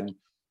now and then,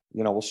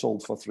 was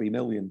sold for £3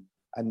 million,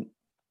 and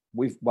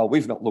we've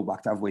not looked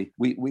back, have we?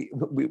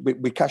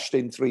 We cashed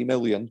in £3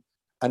 million,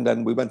 and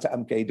then we went to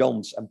MK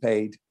Dons and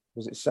paid,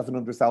 was it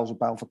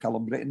 £700,000 for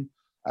Callum Britton?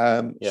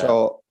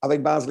 So I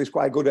think Barnsley's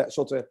quite good at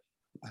sort of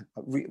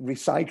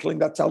recycling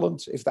that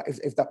talent, if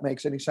that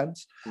makes any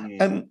sense.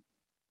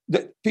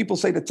 People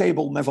say the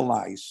table never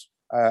lies.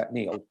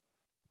 Neil,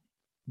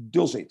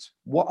 does it?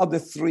 What are the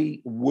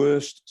 3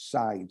 worst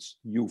sides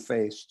you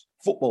faced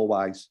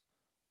football-wise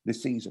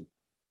this season?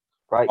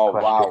 Great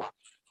question. Wow,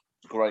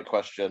 great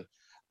question.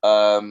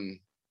 I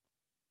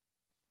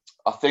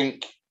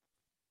think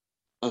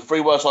the 3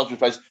 worst sides we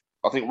faced,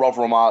 I think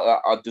Rotherham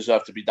I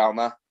deserve to be down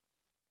there.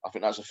 I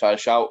think that's a fair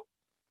shout.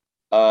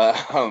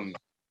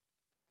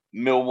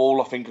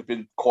 Millwall, I think, have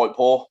been quite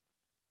poor.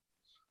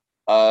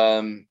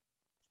 And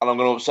I'm going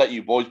to upset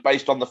you, boys.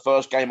 Based on the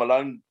first game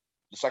alone,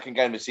 the second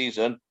game of the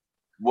season,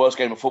 worst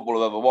game of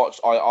football I've ever watched,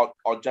 I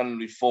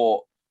generally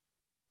thought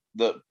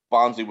that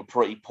Barnsley were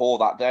pretty poor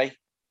that day.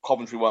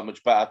 Coventry weren't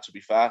much better, to be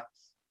fair.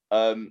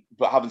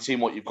 But having seen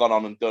what you've gone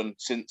on and done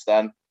since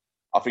then,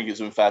 I think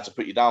it's unfair to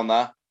put you down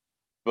there.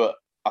 But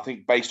I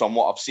think based on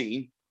what I've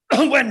seen...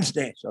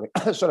 Wednesday. Sorry,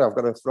 I've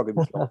got a frog in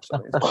my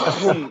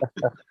throat.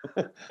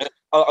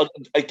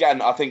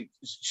 Again, I think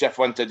Chef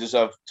Wednesday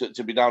deserve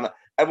to be down there.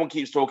 Everyone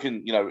keeps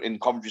talking, in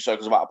Coventry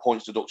circles about a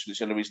points deduction. It's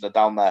the only reason they're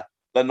down there.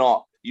 They're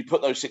not. You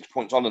put those 6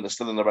 points on and they're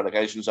still in the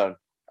relegation zone.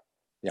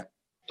 Yeah.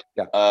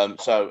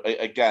 So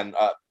again,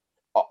 I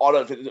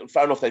don't think,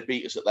 fair enough, they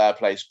beat us at their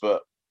place,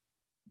 but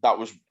that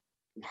was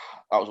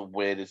a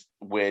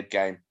weird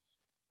game.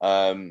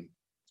 So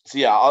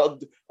yeah,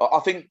 I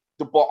think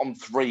the bottom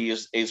 3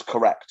 is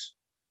correct.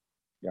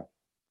 Yeah.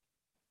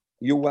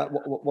 You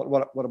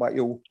what about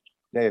you,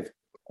 Dave?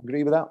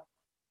 Agree with that?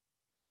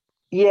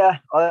 Yeah,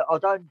 I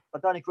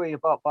don't agree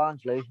about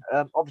Barnsley.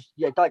 Obviously,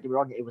 yeah, don't get me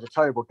wrong, it was a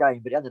terrible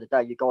game, but at the end of the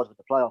day, you guys were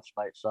the playoffs,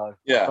 mate. So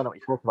yeah. I don't know what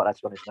you're talking about that,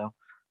 to be honest now.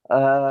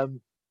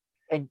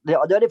 And the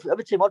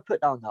other team I'd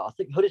put down there, I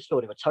think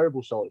Huddersfield are a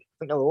terrible side. I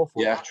think they were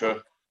awful. Yeah,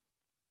 true.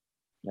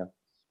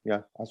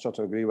 Yeah, I sort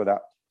of agree with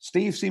that.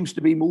 Steve seems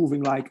to be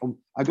moving like,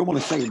 I don't want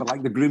to say it, but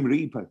like the Grim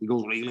Reaper. He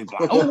goes really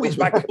black. Oh, he's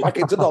back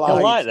into the line.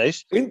 I like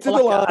this. Into the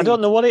line. I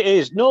don't know what it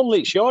is.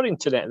 Normally it's your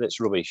internet that's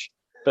rubbish,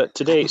 but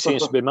today it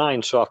seems to be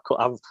mine. So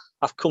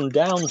I've come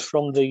down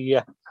from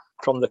the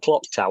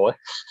clock tower,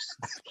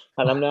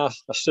 and I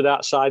stood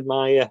outside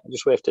my. I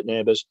just waved at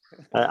neighbours.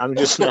 I'm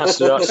just now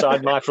stood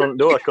outside my front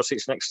door because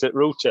it's next to the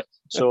router.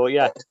 So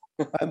yeah,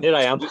 here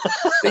I am.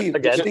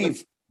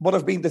 Steve, what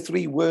have been the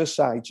 3 worst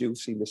sides you've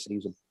seen this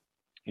season?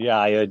 Yeah,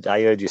 I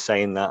heard you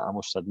saying that, I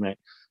must admit.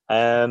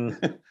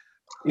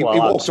 He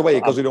walks away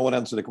because he don't want to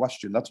answer the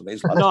question. That's what it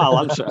is. No, I'll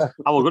answer.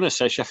 I was going to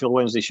say Sheffield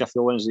Wednesday,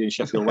 and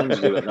Sheffield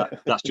Wednesday,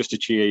 but that's just to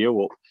cheer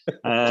you up.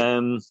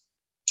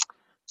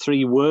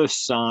 3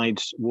 worst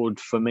sides would,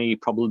 for me,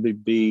 probably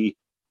be,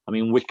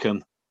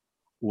 Wycombe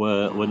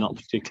were not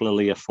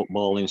particularly a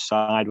footballing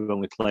side when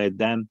we played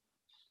them.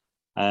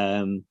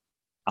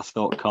 I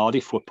thought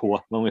Cardiff were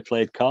poor when we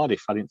played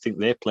Cardiff. I didn't think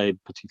they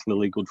played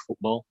particularly good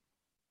football.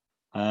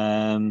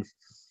 I'm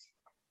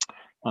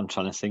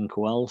trying to think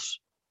who else.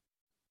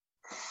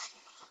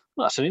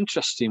 Well, that's an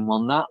interesting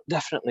one. That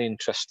definitely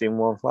interesting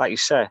one. Like you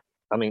say,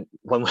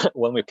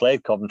 when we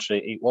played Coventry,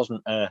 it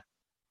wasn't a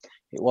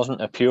it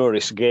wasn't a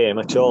purist game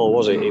at all,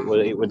 was it? It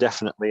was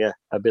definitely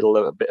a bit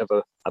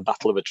of a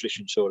battle of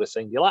attrition sort of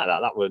thing. You like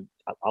that?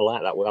 I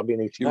like that word. I've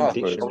been eating the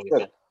dictionary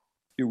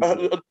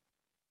again.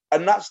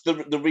 And that's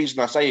the reason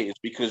I say it is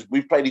because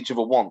we've played each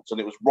other once, and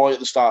it was right at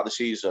the start of the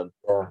season.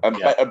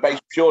 And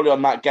based purely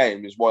on that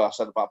game is why I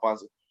said about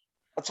Barnsley.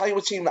 I'll tell you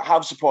a team that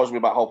have surprised me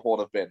about how poor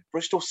they've been.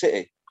 Bristol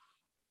City.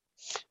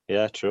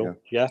 Yeah, true.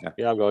 Yeah, I've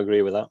got to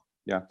agree with that.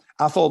 Yeah,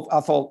 I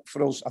thought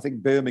for us, I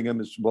think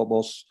Birmingham is what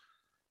was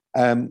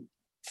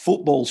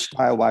football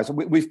style wise.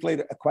 We've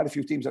played quite a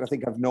few teams that I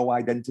think have no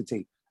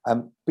identity.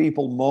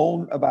 People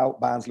moan about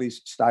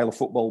Barnsley's style of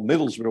football.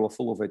 Middlesbrough are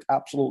full of it,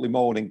 absolutely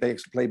moaning. They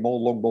play more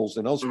long balls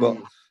than us, but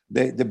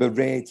they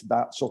berate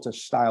that sort of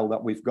style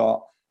that we've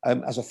got.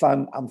 As a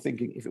fan, I'm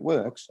thinking if it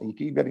works and you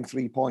keep getting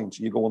 3 points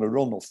and you go on a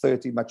run of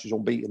 30 matches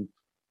unbeaten,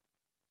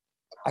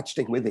 I'd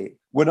stick with it.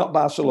 We're not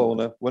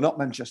Barcelona. We're not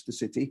Manchester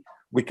City.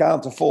 We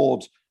can't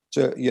afford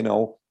to,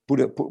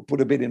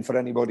 put a bid in for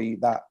anybody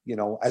that,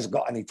 has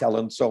got any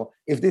talent. So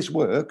if this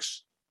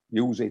works,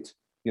 use it.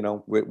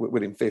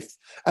 We're in fifth.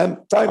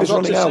 Time is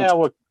running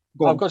out.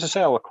 I've got to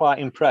say I was quite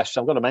impressed.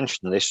 I've got to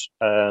mention this.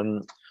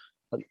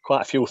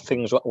 Quite a few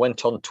things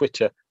went on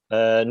Twitter.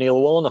 Neil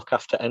Warnock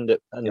after end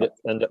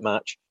at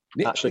match,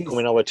 actually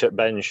coming over to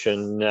bench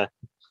and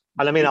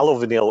I mean I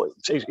love Neil.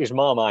 He's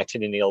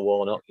marmiting in Neil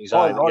Warnock. He's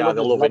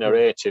either loving or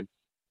hating.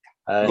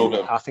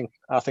 I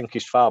think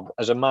he's fab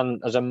as a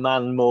man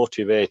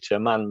motivator,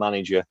 man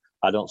manager.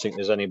 I don't think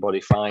there's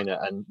anybody finer.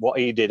 And what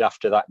he did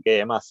after that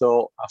game, I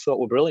thought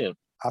were brilliant.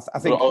 I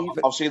think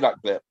I've seen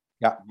that clip.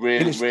 Yeah,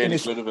 really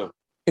good of him.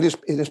 In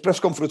his press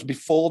conference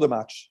before the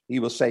match, he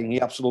was saying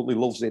he absolutely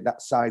loves it.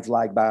 That sides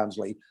like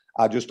Barnsley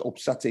are just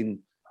upsetting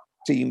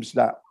teams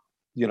that,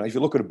 if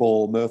you look at a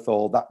ball,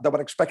 Murthor, that were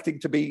expecting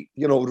to be,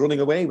 running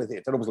away with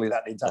it. And obviously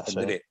that didn't happen,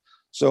 did it?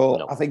 So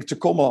no. I think to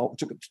come out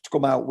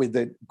with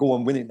the go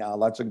and win it now,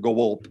 lads, and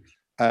go up,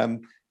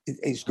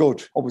 it's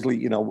good.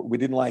 Obviously, we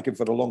didn't like him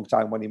for a long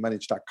time when he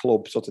managed that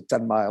club sort of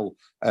 10 mile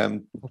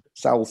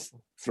south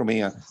from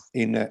here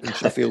in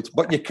Sheffield.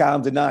 But you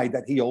can't deny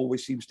that he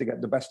always seems to get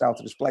the best out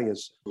of his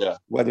players. Yeah.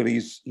 Whether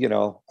he's,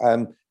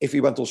 if he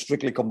went on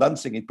Strictly Come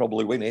Dancing, he'd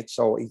probably win it.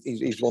 So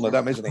he's one of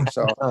them, isn't he?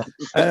 So,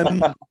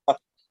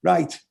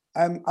 right.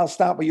 I'll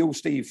start with you,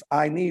 Steve.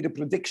 I need a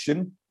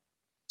prediction.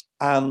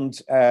 And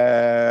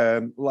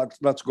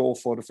let's go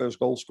for the first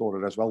goal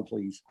scorer as well,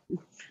 please.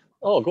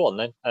 Oh, go on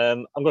then.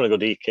 I'm going to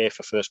go DK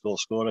for first goal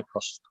scorer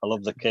because I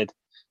love the kid.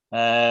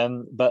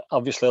 But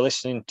obviously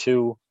listening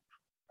to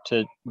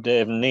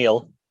Dave and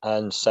Neil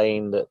and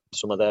saying that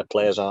some of their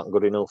players aren't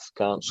good enough,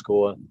 can't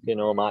score,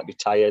 might be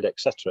tired,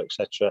 etc.,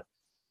 etc.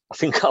 I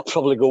think I'll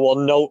probably go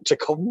 1-0 to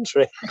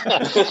Coventry.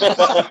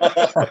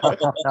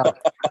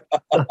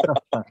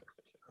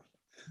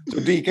 So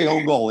DK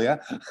on goal, yeah?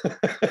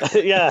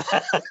 Yeah,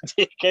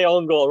 DK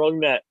on goal, wrong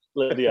net,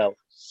 bloody hell.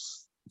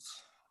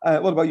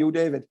 What about you,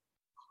 David?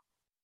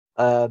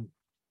 I'll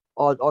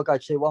go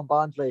 2-1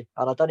 Barnsley.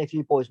 And I don't know if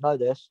you boys know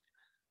this,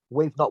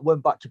 we've not won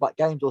back-to-back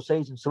games all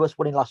season, so us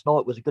winning last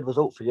night was a good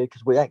result for you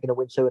because we ain't going to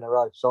win 2 in a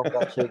row. So I'm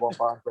going 2-1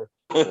 Barnsley.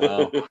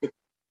 Wow.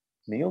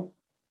 Neil?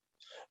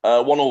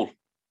 1-1.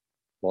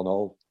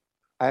 1-1.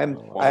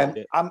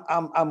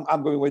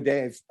 I'm going with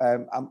Dave.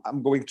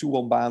 I'm going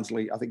 2-1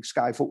 Barnsley. I think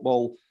Sky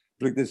Football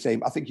predicted the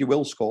same. I think you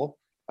will score.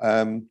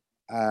 But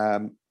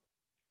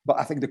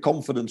I think the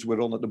confidence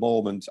we're on at the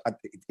moment,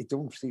 it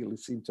don't really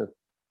seem to,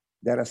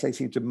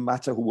 seem to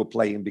matter who we're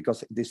playing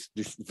because this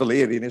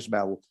Valerian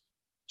Ismail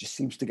just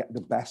seems to get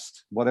the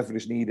best, whatever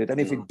is needed. And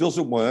if it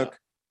doesn't work,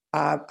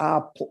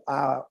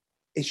 our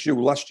issue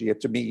last year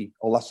to me,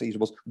 or last season,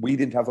 was we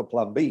didn't have a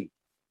plan B.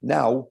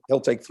 Now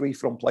he'll take 3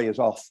 from players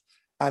off.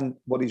 And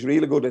what he's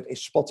really good at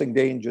is spotting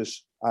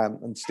dangers.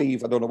 And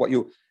Steve, I don't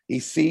know he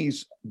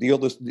sees the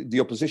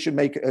opposition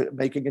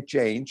making a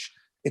change.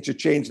 It's a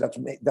change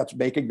that's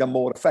making them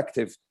more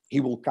effective. He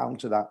will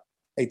counter that.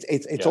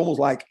 It's almost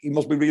like he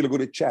must be really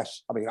good at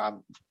chess. I mean,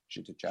 I'm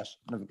shit at chess.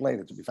 I've never played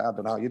it, to be fair. I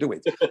don't know how you do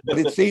it. But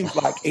it seems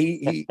like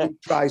he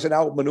tries and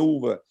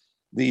outmaneuver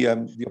the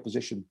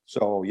opposition.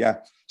 So, yeah.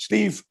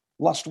 Steve,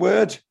 last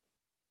word?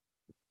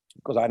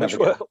 Because I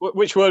never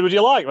which word would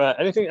you like, mate?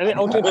 Anything you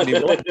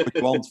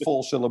want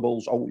 4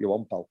 syllables. Oh, you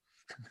want, pal?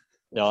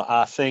 No,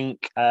 I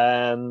think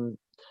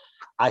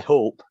I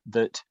hope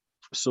that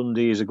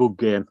Sunday is a good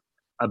game,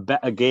 a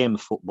better game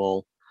of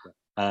football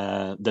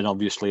than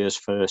obviously as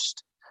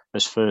first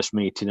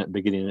meeting at the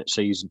beginning of the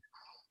season.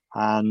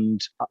 And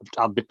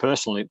I'd be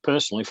personally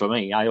for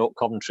me, I hope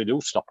Coventry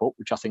do stop up,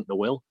 which I think they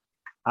will,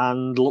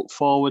 and look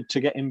forward to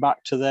getting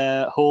back to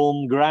their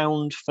home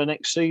ground for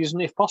next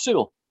season if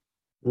possible.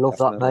 Love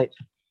Definitely. that, mate.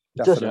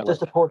 Definitely.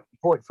 Just a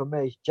point from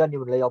me.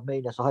 Genuinely, I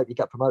mean this. I hope you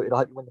get promoted. I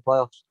hope you win the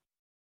playoffs.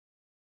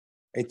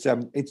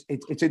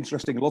 It's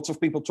interesting. Lots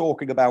of people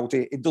talking about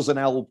it. It doesn't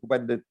help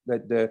when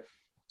the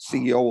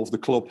CEO of the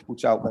club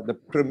puts out that the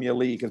Premier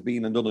League has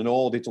been and done an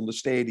audit on the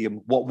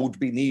stadium. What would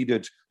be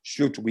needed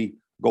should we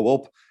go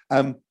up?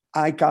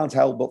 I can't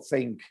help but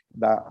think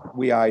that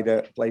we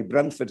either play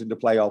Brentford in the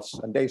playoffs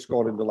and they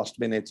score in the last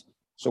minute,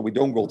 so we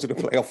don't go to the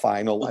playoff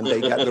final and they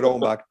get their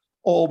own back.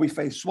 Or we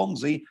face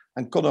Swansea,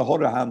 and Conor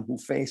Hourihane, who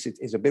face it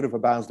is a bit of a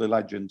Barnsley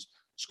legend,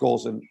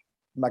 scores a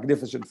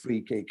magnificent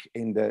free kick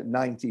in the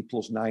 90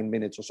 plus 9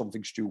 minutes or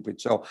something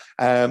stupid. So,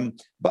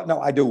 but no,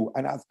 I do.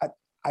 And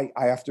I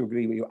have to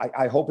agree with you.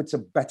 I hope it's a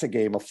better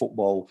game of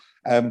football.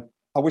 I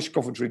wish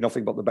Coventry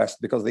nothing but the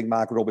best, because I think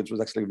Mark Roberts was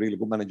actually a really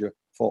good manager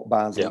for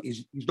Barnsley. Yeah.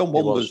 He's done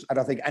wonders. And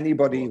I think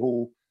anybody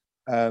who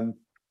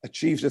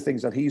achieves the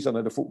things that he's done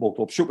at a football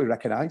club should be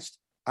recognised.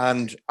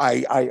 And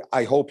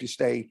I hope you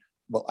stay.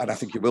 Well, and I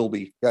think you will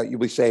be. You'll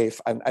be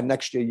safe, and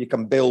next year you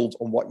can build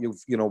on what you've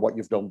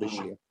done this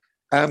year.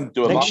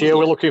 Next year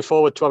we're looking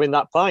forward to having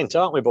that pint,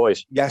 aren't we,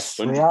 boys? Yes,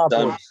 we are,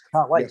 boys.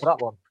 Can't wait for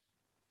that one.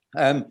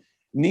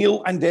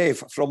 Neil and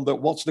Dave from the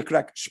What's the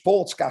Crack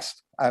Sportscast,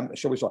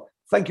 shall we say?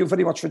 Thank you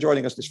very much for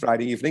joining us this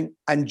Friday evening.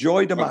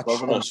 Enjoy the match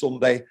on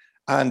Sunday,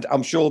 and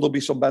I'm sure there'll be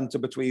some banter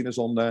between us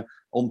on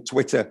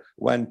Twitter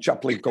when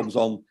Chaplin comes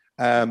on.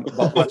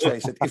 But let's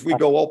face it, if we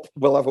go up,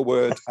 we'll have a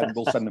word and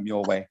we'll send them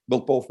your way. We'll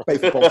both pay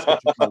for both.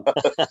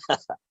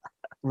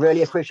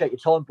 Really appreciate your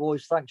time,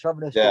 boys. Thanks for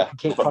having us. Yeah,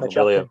 keep trying to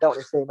chat. Don't want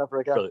to see him ever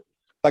again. Brilliant.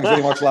 Thanks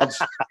very much,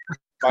 lads.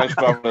 Thanks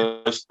for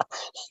having us.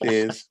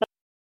 Cheers.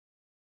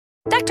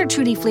 Dr.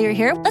 Trudy Fleer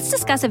here. Let's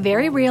discuss a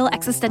very real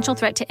existential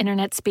threat to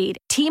internet speed.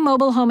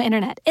 T-Mobile Home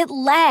Internet. It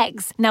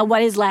lags. Now,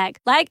 what is lag?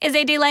 Lag is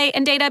a delay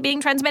in data being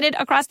transmitted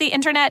across the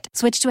internet.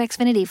 Switch to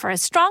Xfinity for a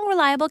strong,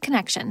 reliable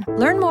connection.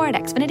 Learn more at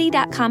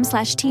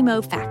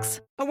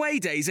xfinity.com/TMOFax. Away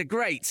days are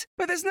great,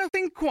 but there's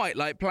nothing quite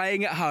like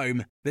playing at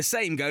home. The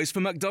same goes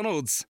for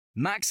McDonald's.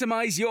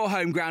 Maximise your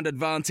home ground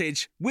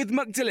advantage with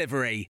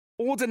McDelivery.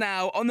 Order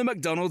now on the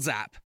McDonald's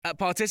app. At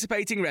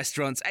participating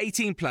restaurants,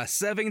 18 plus,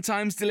 serving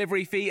times,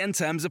 delivery fee and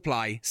terms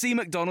apply. See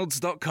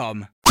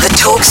mcdonalds.com. The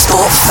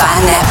TalkSport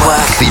Fan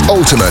Network. The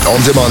ultimate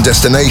on-demand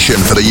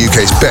destination for the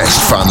UK's best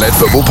fan-led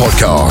football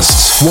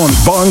podcasts. Want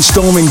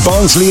barnstorming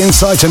Barnsley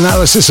insight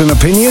analysis and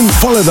opinion?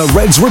 Follow the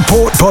Reds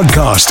Report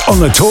podcast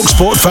on the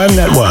TalkSport Fan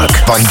Network.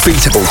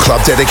 Unbeatable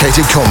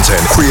club-dedicated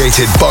content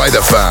created by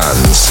the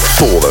fans,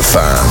 for the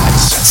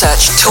fans.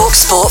 Search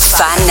TalkSport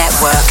Fan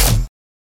Network.